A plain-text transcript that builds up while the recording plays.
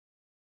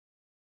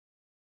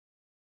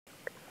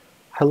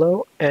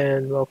Hello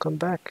and welcome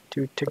back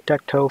to Tic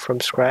Tac Toe from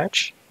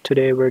scratch.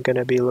 Today we're going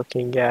to be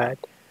looking at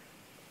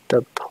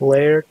the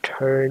player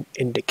turn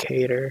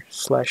indicator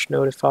slash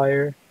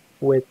notifier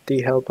with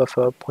the help of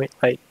a point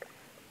light.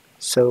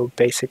 So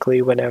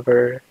basically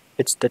whenever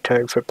it's the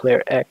turn for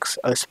player X,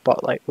 a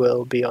spotlight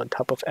will be on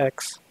top of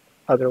X,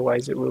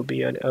 otherwise it will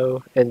be on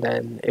O, and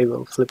then it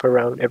will flip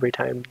around every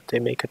time they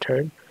make a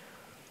turn.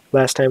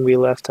 Last time we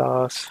left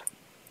off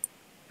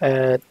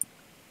at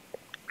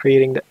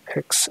creating the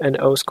X and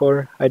O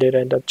score. I did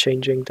end up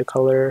changing the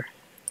color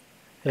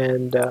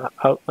and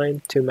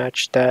outline to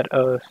match that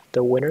of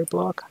the winner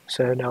block,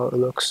 so now it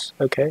looks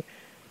okay.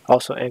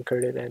 Also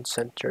anchored it and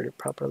centered it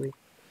properly.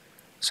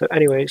 So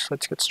anyways,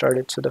 let's get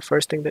started. So the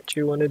first thing that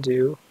you want to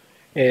do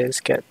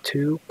is get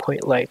 2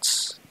 point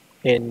lights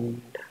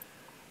in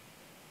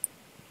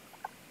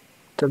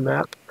the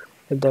map,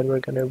 and then we're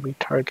going to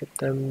retarget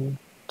them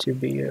to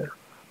be a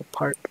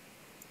part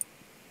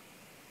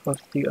of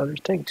the other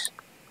things,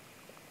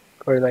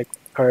 or like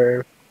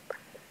our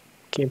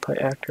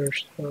gameplay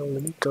actors. So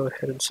let me go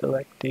ahead and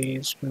select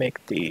these,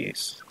 make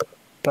these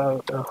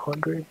about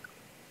 100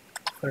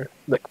 or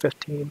like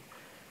 15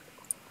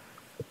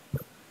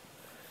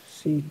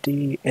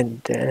 CD,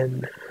 and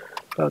then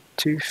about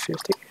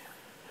 250.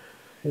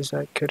 Is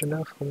that good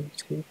enough? Let me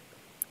see.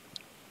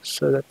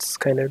 So that's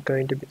kind of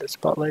going to be the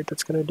spotlight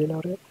that's going to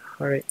denote it.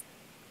 Alright,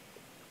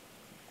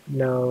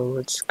 now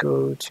let's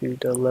go to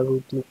the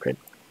level blueprint.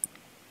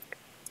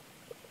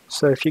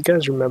 So if you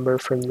guys remember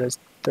from this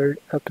third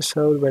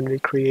episode when we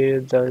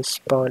created the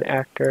spawn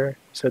actor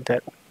so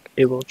that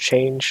it will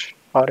change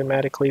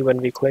automatically when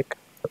we click,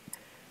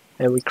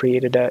 and we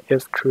created that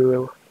if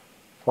true,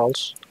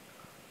 false.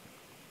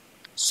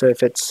 So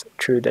if it's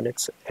true, then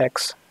it's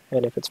X,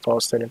 and if it's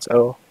false, then it's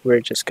O. We're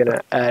just gonna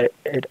add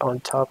it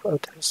on top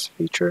of this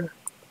feature.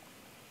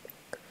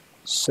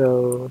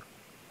 So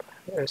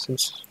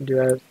since I do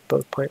have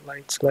both point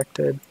lights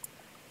selected,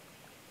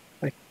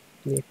 I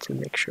need to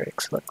make sure I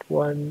select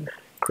one,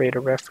 create a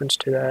reference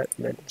to that,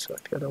 and then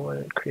select the other one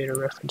and create a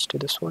reference to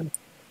this one.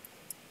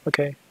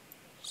 Okay,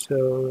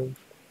 so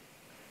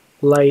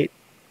light,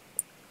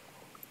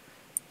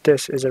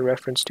 this is a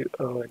reference to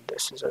O, and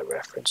this is a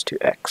reference to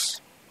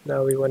X.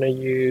 Now we want to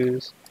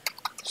use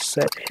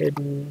set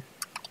hidden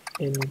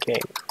in game.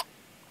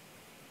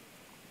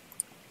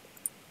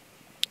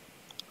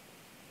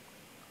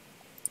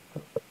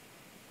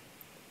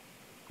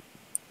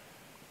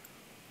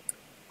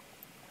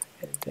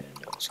 And then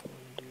also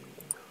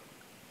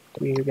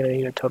we're going to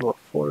need a total of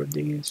 4 of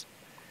these.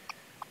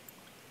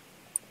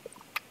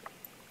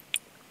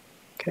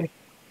 Okay.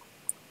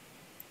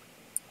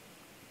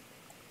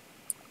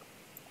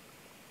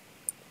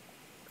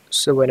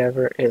 So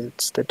whenever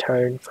it's the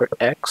turn for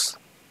X,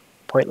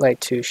 point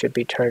light 2 should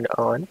be turned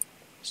on,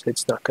 so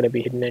it's not going to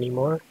be hidden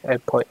anymore,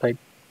 and point light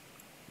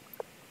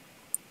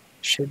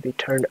should be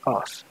turned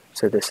off,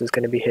 so this is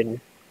going to be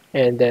hidden.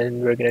 And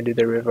then we're going to do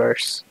the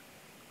reverse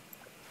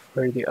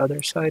for the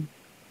other side.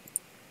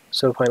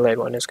 So point light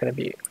 1 is going to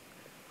be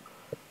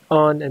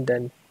on, and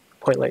then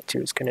point light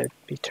 2 is going to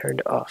be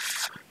turned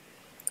off.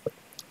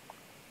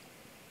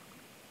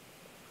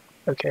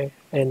 Okay,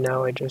 and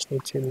now I just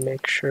need to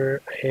make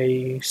sure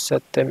I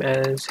set them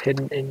as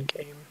hidden in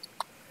game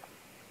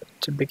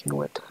to begin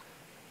with.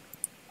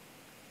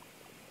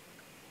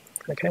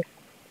 Okay,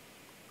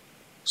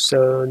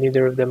 so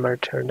neither of them are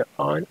turned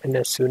on, and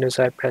as soon as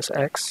I press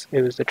X,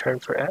 it was the turn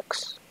for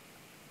X.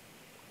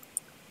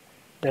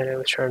 Then it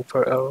was turn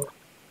for O.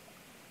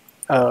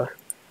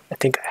 I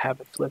think I have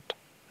it flipped.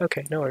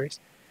 Okay, no worries.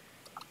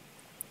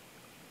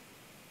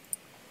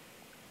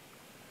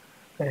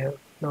 I have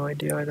no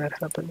idea why that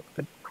happened,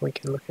 but we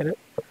can look at it.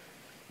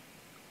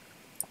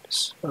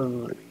 So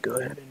let me go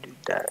ahead and do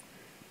that.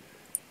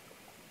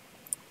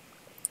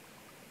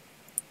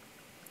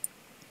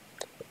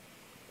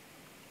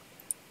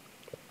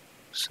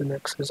 So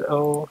next is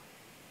O,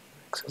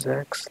 next is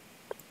X,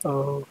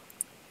 O.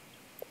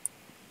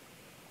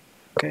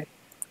 Okay.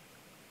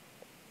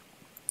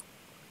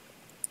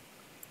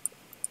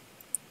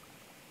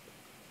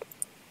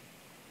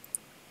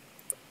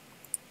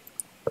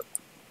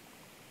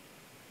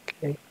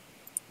 Okay.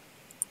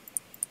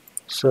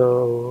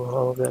 So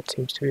all of that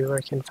seems to be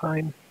working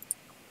fine.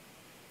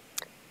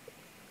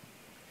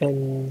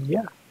 And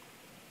yeah,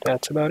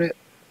 that's about it.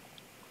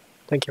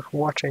 Thank you for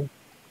watching.